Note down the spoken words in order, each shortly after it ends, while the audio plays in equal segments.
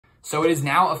So it is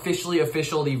now officially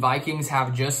official. The Vikings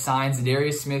have just signed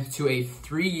Za'Darius Smith to a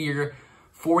 3-year,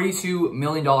 $42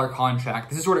 million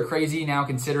contract. This is sort of crazy now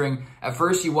considering at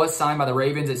first he was signed by the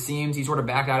Ravens. It seems he sort of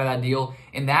backed out of that deal.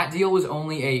 And that deal was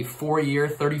only a 4-year,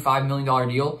 $35 million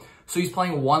deal. So he's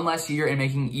playing one less year and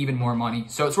making even more money.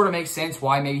 So it sort of makes sense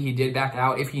why maybe he did back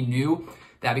out if he knew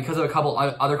that because of a couple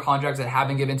other contracts that have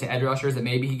been given to edge rushers that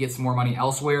maybe he gets more money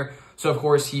elsewhere. So, of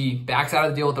course, he backs out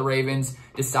of the deal with the Ravens,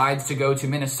 decides to go to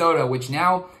Minnesota, which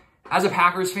now, as a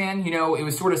Packers fan, you know, it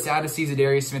was sort of sad to see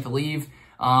Za'Darius Smith leave.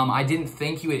 I didn't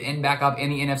think he would end back up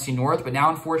in the NFC North, but now,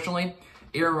 unfortunately,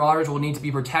 Aaron Rodgers will need to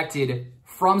be protected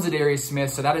from Za'Darius Smith,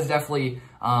 so that is definitely,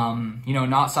 you know,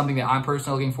 not something that I'm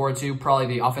personally looking forward to. Probably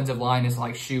the offensive line is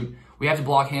like, shoot, we have to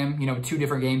block him, you know, 2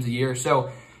 different games a year. So,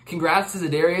 congrats to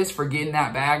Za'Darius for getting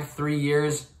that bag, 3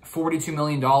 years, $42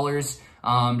 million.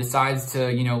 Decides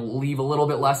to, you know, leave a little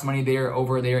bit less money there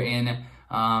over there in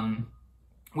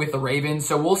with the Ravens.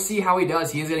 So we'll see how he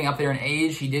does. He is getting up there in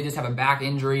age. He did just have a back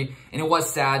injury, and it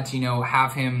was sad to, you know,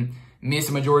 have him miss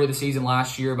a majority of the season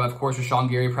last year. But of course, Rashawn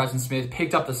Gary, Preston Smith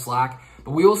picked up the slack.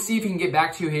 But we will see if he can get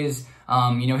back to his,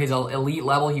 you know, his elite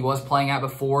level he was playing at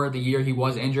before the year he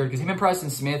was injured. Because him and Preston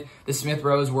Smith, the Smith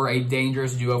Bros, were a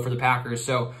dangerous duo for the Packers.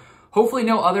 So hopefully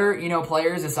no other, you know,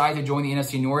 players decide to join the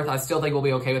NFC North. I still think we'll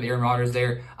be okay with Aaron Rodgers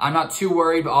there. I'm not too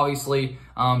worried, but obviously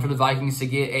for the Vikings to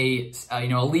get a, you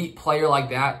know, elite player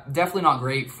like that, definitely not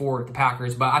great for the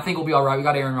Packers. But I think we'll be all right. We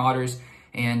got Aaron Rodgers,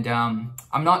 and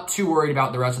I'm not too worried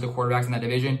about the rest of the quarterbacks in that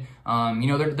division. You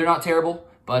know, they're not terrible,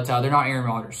 but they're not Aaron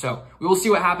Rodgers. So we will see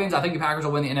what happens. I think the Packers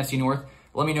will win the NFC North.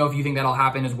 Let me know if you think that'll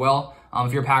happen as well.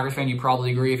 If you're a Packers fan, you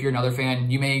probably agree. If you're another fan,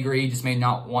 you may agree, just may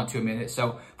not want to admit it.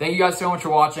 So thank you guys so much for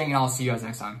watching, and I'll see you guys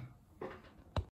next time.